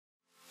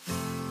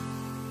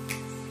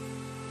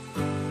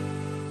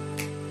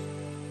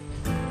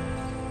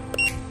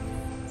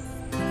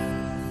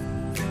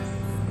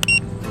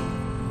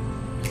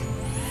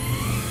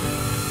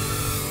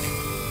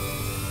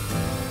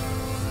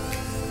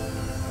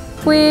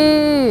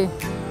Whee!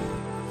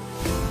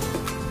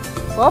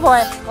 Oh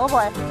boy, oh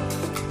boy.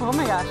 Oh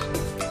my gosh.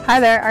 Hi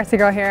there, RC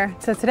Girl here.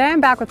 So today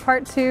I'm back with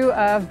part 2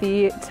 of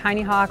the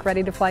Tinyhawk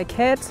Ready to Fly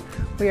kit.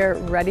 We are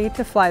ready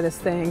to fly this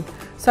thing.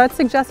 So I'd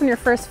suggest on your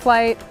first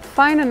flight,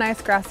 find a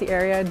nice grassy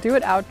area, do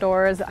it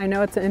outdoors. I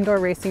know it's an indoor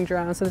racing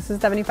drone, so this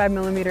is a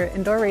 75mm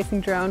indoor racing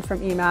drone from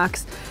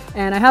Emax.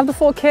 And I have the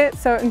full kit,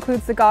 so it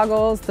includes the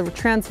goggles, the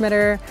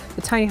transmitter,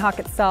 the Tinyhawk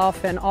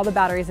itself, and all the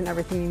batteries and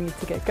everything you need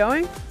to get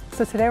going.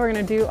 So today we're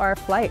gonna do our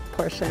flight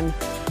portion.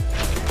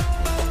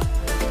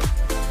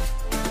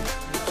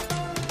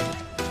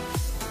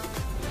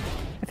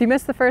 If you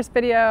missed the first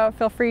video,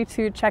 feel free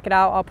to check it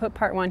out. I'll put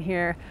part 1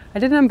 here. I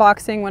did an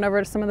unboxing, went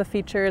over some of the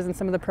features and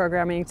some of the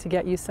programming to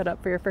get you set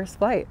up for your first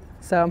flight.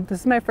 So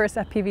this is my first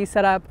FPV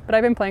setup, but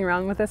I've been playing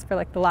around with this for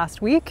like the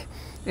last week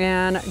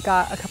and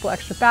got a couple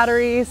extra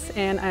batteries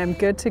and I'm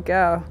good to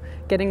go.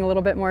 Getting a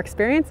little bit more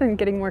experience and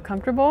getting more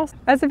comfortable.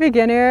 As a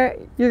beginner,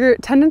 your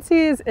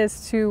tendency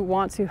is to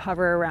want to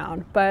hover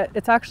around, but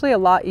it's actually a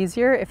lot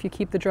easier if you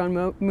keep the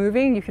drone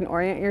moving. You can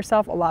orient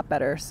yourself a lot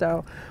better.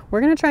 So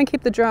we're gonna try and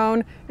keep the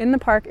drone in the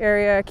park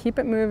area, keep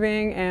it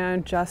moving,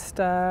 and just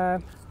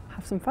have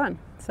some fun.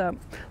 So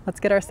let's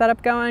get our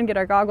setup going, get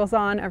our goggles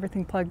on,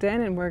 everything plugged in,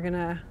 and we're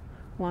gonna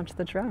launch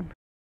the drone.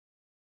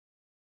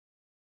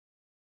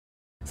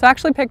 So I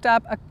actually picked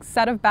up a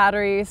set of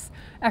batteries,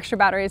 extra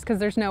batteries, because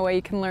there's no way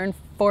you can learn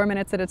 4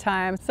 minutes at a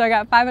time. So I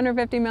got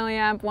 550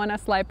 milliamp,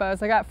 1S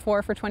LiPos. I got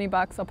 4 for 20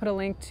 bucks. I'll put a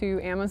link to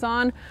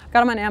Amazon. Got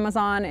them on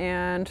Amazon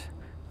and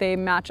they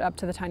match up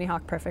to the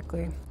Tinyhawk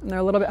perfectly. And they're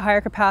a little bit higher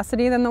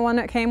capacity than the one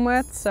it came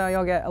with, so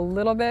you'll get a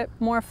little bit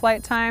more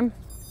flight time.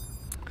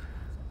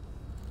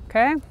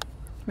 Okay,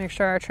 make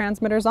sure our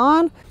transmitter's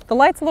on. The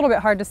light's a little bit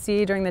hard to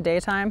see during the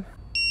daytime.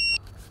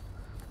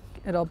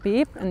 It'll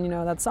beep and you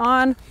know that's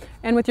on.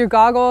 And with your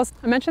goggles,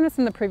 I mentioned this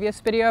in the previous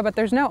video, but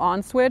there's no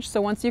on switch.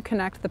 So once you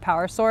connect the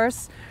power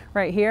source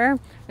right here,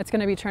 it's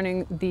gonna be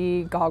turning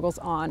the goggles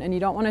on. And you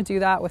don't wanna do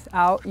that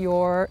without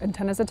your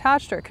antennas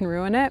attached or it can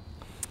ruin it.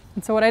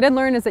 And so what I did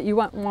learn is that you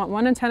want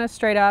one antenna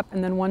straight up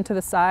and then one to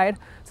the side.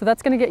 So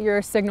that's gonna get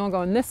your signal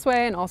going this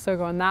way and also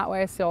going that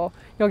way. So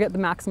you'll get the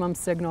maximum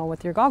signal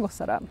with your goggle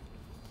setup.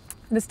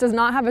 This does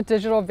not have a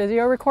digital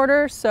video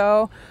recorder,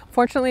 so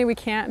fortunately we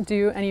can't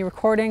do any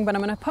recording, but I'm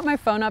gonna put my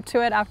phone up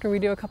to it after we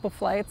do a couple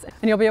flights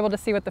and you'll be able to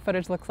see what the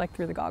footage looks like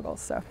through the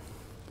goggles. So,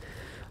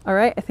 all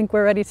right, I think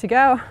we're ready to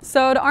go.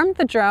 So to arm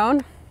the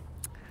drone,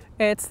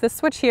 it's this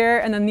switch here,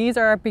 and then these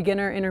are our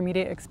beginner,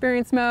 intermediate,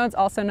 experience modes,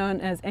 also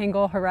known as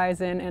angle,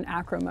 horizon, and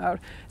acro mode.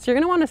 So you're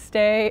gonna wanna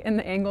stay in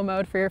the angle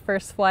mode for your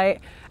first flight.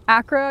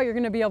 Acro, you're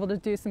gonna be able to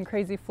do some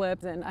crazy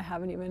flips, and I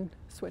haven't even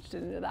switched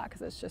it into that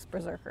because it's just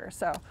berserker.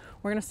 So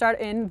we're gonna start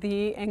in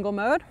the angle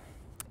mode.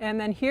 And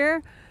then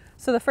here,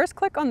 so the first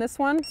click on this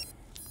one,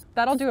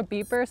 that'll do a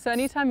beeper. So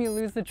anytime you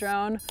lose the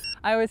drone,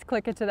 I always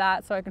click it to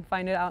that so I can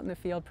find it out in the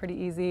field pretty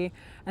easy.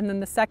 And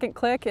then the second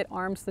click, it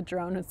arms the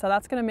drone. And so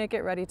that's gonna make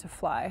it ready to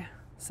fly.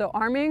 So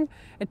arming,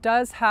 it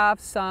does have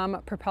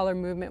some propeller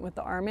movement with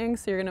the arming.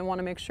 So you're gonna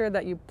wanna make sure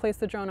that you place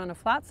the drone on a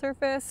flat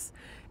surface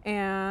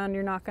and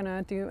you're not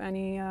gonna do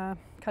any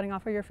cutting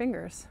off of your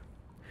fingers.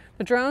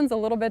 The drone's a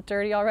little bit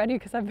dirty already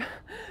because I've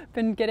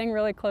been getting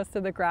really close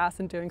to the grass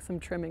and doing some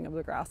trimming of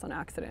the grass on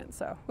accident,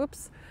 so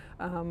whoops.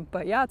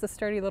 But yeah, it's a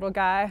sturdy little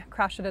guy.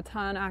 Crashed it a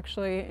ton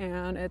actually,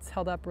 and it's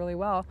held up really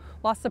well.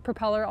 Lost the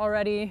propeller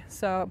already,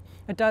 so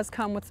it does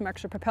come with some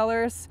extra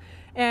propellers.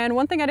 And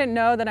one thing I didn't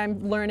know that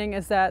I'm learning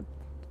is that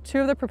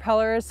 2 of the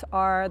propellers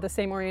are the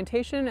same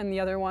orientation and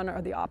the other one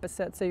are the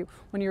opposite. So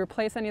when you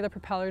replace any of the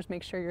propellers,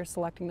 make sure you're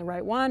selecting the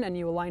right one and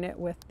you align it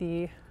with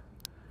the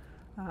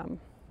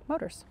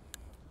motors.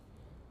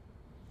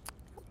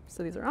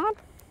 So these are on.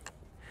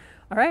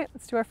 All right,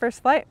 let's do our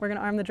first flight. We're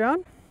gonna arm the drone.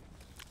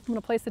 I'm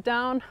gonna place it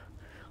down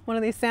one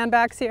of these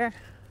sandbags here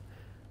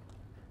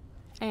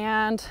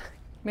and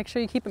make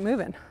sure you keep it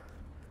moving.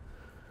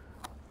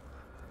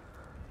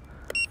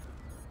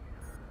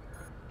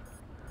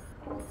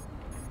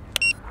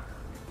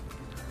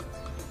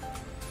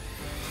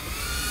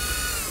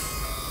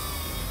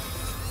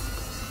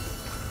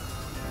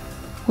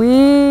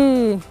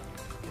 Whee!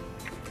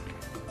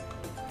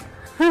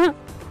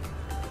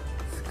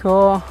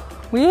 Cool.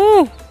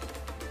 Whee!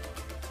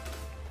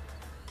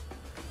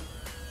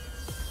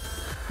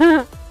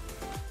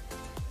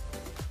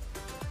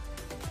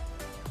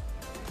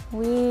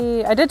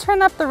 Whee! I did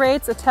turn up the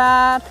rates a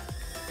tad.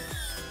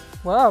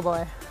 Whoa,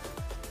 boy.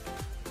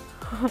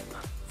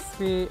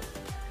 Sweet.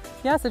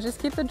 Yeah, so just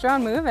keep the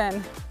drone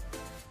moving.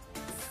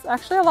 It's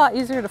actually a lot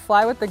easier to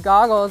fly with the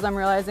goggles, I'm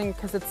realizing,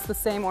 because it's the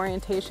same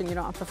orientation. You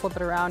don't have to flip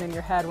it around in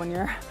your head when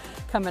you're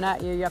coming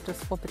at you. You have to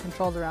flip the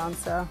controls around,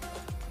 so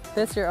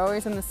this, you're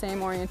always in the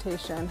same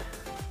orientation.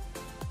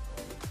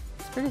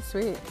 It's pretty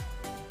sweet.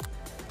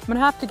 I'm gonna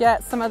have to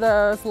get some of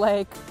those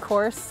like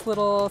course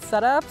little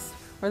setups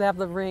where they have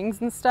the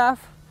rings and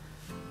stuff,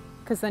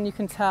 because then you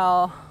can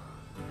tell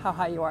how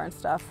high you are and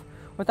stuff.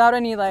 Without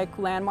any like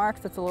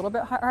landmarks, it's a little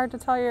bit hard to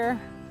tell your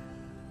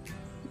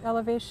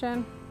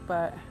elevation,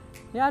 but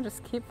yeah,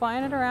 just keep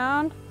flying it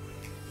around.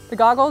 The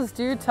goggles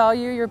do tell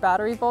you your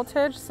battery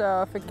voltage,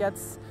 so if it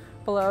gets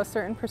below a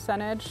certain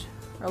percentage,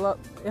 or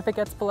if it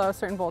gets below a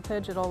certain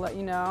voltage, it'll let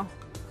you know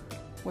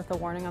with a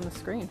warning on the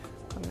screen.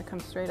 I'm gonna come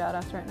straight at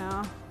us right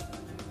now.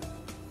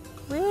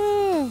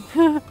 Whee!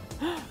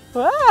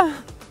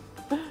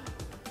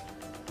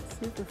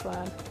 Super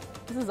fun.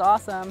 This is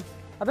awesome.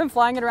 I've been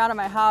flying it around at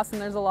my house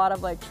and there's a lot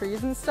of like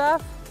trees and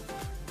stuff.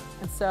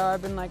 And so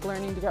I've been like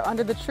learning to go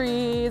under the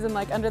trees and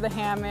like under the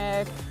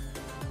hammock.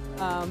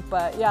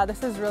 But yeah,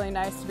 this is really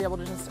nice to be able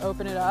to just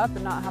open it up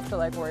and not have to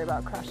like worry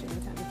about crashing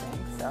into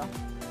anything. So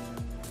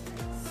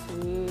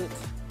sweet.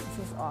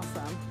 This is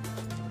awesome.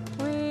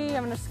 Whee!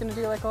 I'm just gonna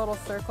do like a little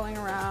circling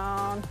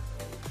around.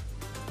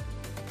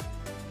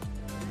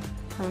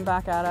 Coming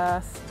back at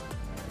us.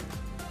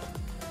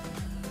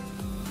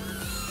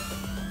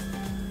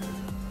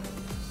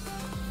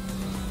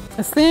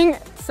 This thing,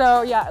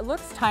 so yeah, it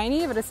looks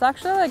tiny, but it's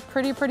actually like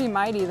pretty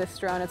mighty, this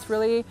drone.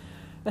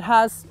 It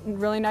has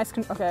really nice,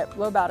 okay,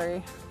 low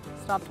battery.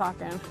 Stop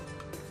talking.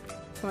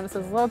 So when it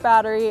says low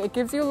battery, it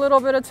gives you a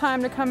little bit of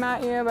time to come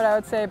at you, but I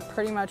would say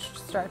pretty much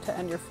start to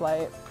end your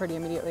flight pretty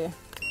immediately.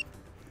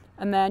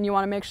 And then you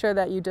want to make sure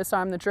that you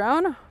disarm the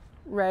drone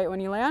right when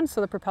you land so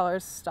the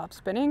propellers stop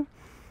spinning.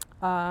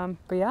 But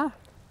yeah,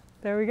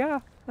 there we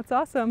go. That's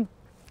awesome.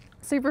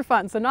 Super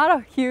fun. So not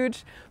a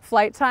huge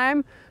flight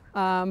time,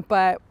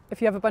 but if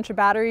you have a bunch of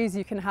batteries,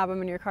 you can have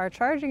them in your car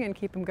charging and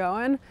keep them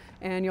going,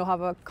 and you'll have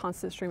a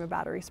constant stream of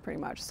batteries pretty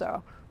much.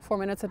 So 4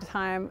 minutes at a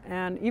time.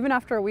 And even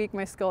after a week,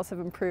 my skills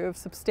have improved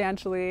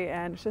substantially,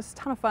 and it's just a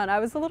ton of fun. I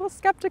was a little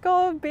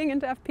skeptical of being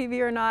into FPV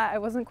or not. I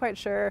wasn't quite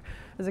sure.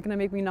 Is it gonna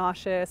make me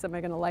nauseous? Am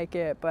I gonna like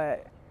it?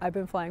 But I've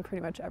been flying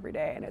pretty much every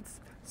day and it's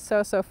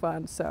so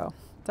fun. So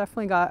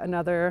definitely got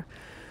another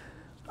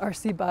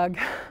RC bug.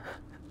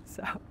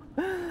 So,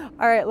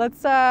 all right,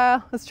 let's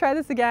try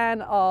this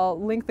again. I'll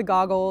link the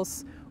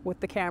goggles with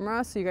the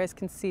camera so you guys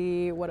can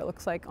see what it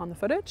looks like on the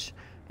footage.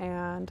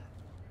 And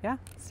yeah,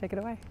 let's take it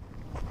away.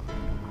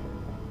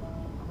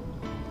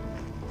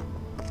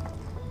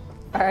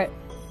 All right,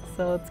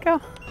 so let's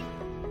go.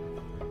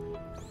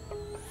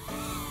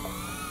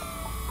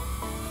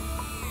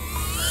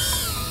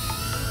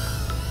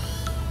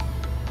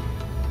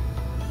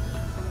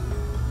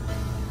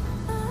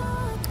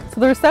 So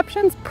the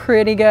reception's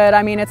pretty good.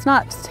 I mean, it's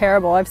not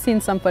terrible. I've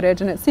seen some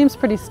footage and it seems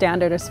pretty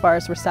standard as far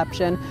as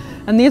reception.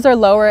 And these are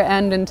lower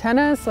end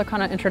antennas, so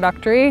kind of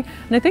introductory.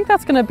 And I think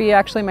that's gonna be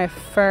actually my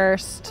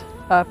first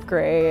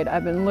upgrade.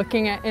 I've been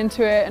looking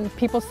into it and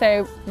people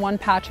say one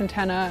patch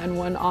antenna and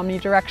one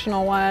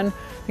omnidirectional one.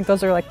 I think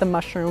those are like the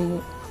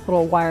mushroom,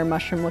 little wire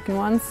mushroom looking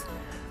ones.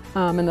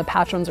 And the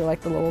patch ones are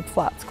like the little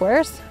flat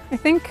squares, I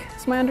think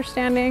is my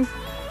understanding.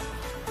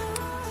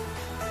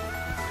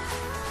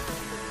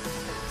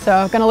 So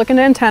I'm gonna look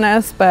into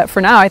antennas, but for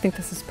now I think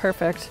this is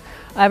perfect.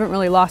 I haven't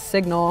really lost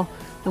signal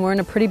and we're in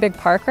a pretty big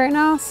park right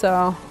now,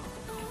 so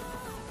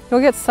you'll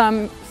get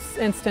some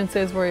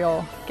instances where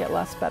you'll get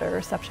better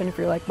reception if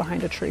you're like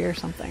behind a tree or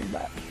something,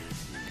 but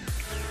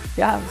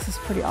yeah, this is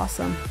pretty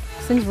awesome.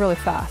 This thing's really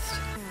fast.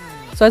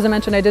 So as I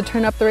mentioned, I did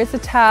turn up the rates a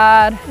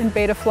tad in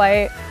beta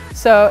flight.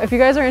 So if you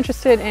guys are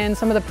interested in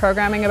some of the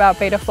programming about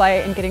beta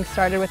flight and getting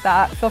started with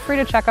that, feel free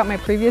to check out my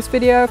previous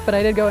video, but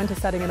I did go into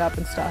setting it up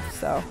and stuff,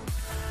 so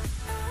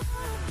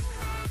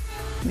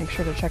make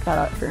sure to check that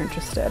out if you're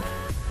interested.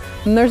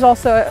 And there's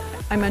also,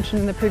 I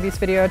mentioned in the previous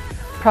video,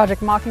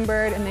 Project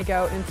Mockingbird, and they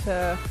go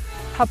into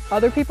how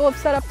other people have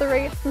set up the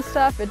rates and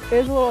stuff. It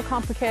is a little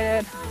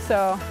complicated.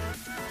 So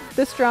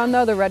this drone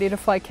though, the ready to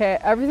fly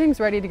kit, everything's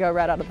ready to go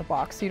right out of the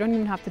box. So you don't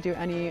even have to do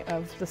any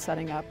of the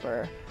setting up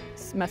or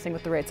messing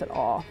with the rates at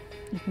all.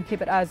 You can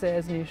keep it as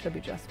is and you should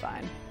be just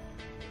fine.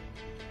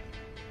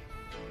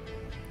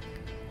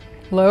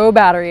 Low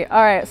battery.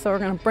 All right, so we're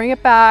gonna bring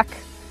it back.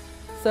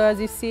 So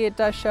as you see, it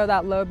does show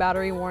that low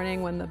battery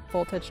warning when the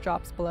voltage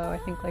drops below, I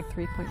think like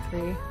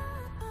 3.3.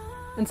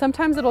 And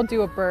sometimes it'll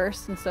do a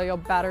burst, and so your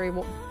battery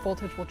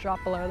voltage will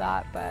drop below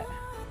that, but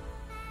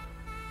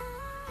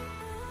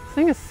this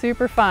thing is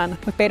super fun.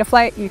 With beta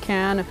flight, you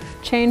can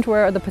change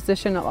where the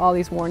position of all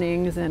these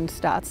warnings and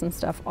stats and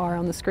stuff are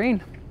on the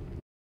screen.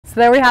 So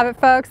there we have it,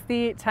 folks,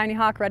 the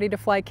Tinyhawk Ready to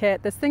Fly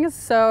kit. This thing is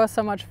so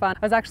much fun.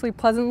 I was actually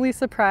pleasantly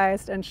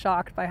surprised and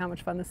shocked by how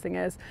much fun this thing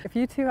is. If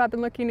you too have been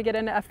looking to get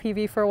into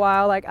FPV for a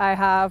while, like I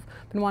have,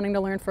 been wanting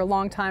to learn for a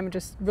long time and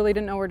just really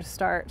didn't know where to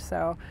start.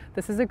 So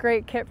this is a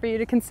great kit for you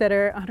to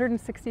consider.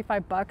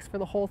 165 bucks for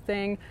the whole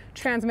thing.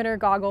 Transmitter,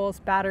 goggles,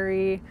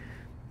 battery,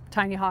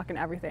 Tinyhawk and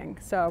everything.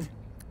 So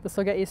this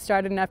will get you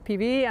started in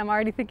FPV. I'm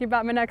already thinking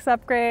about my next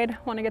upgrade.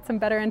 Want to get some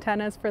better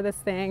antennas for this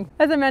thing.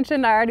 As I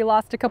mentioned, I already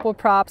lost a couple of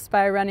props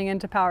by running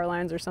into power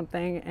lines or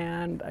something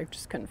and I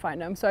just couldn't find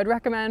them. So I'd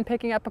recommend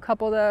picking up a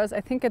couple of those. I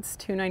think it's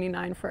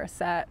 $2.99 for a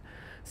set.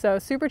 So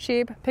super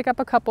cheap. Pick up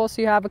a couple so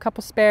you have a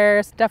couple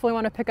spares. Definitely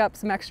want to pick up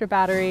some extra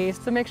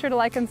batteries. So make sure to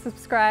like and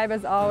subscribe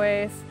as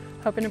always.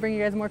 Hoping to bring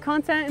you guys more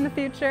content in the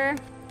future.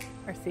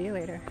 Or see you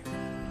later.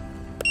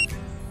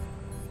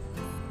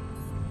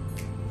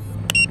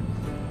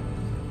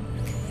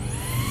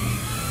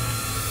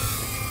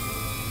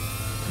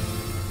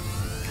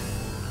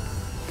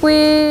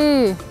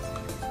 Whee!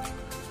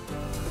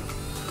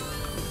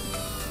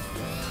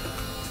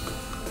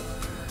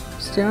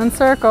 Just doing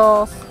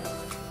circles.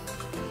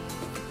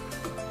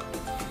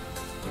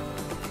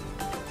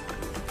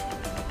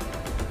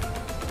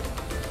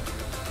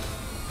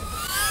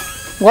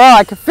 Whoa,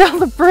 I could feel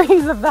the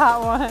breeze of that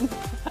one.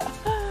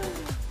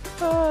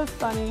 Oh, that's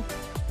funny.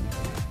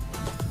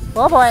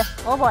 Oh boy,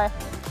 oh boy.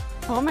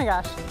 Oh my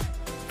gosh.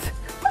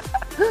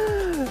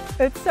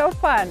 It's so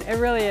fun, it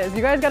really is.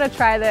 You guys gotta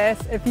try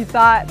this. If you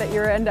thought that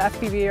you were into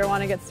FPV or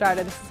wanna get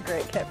started, this is a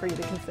great kit for you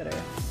to consider.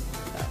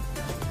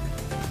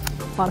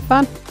 So, a lot of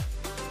fun.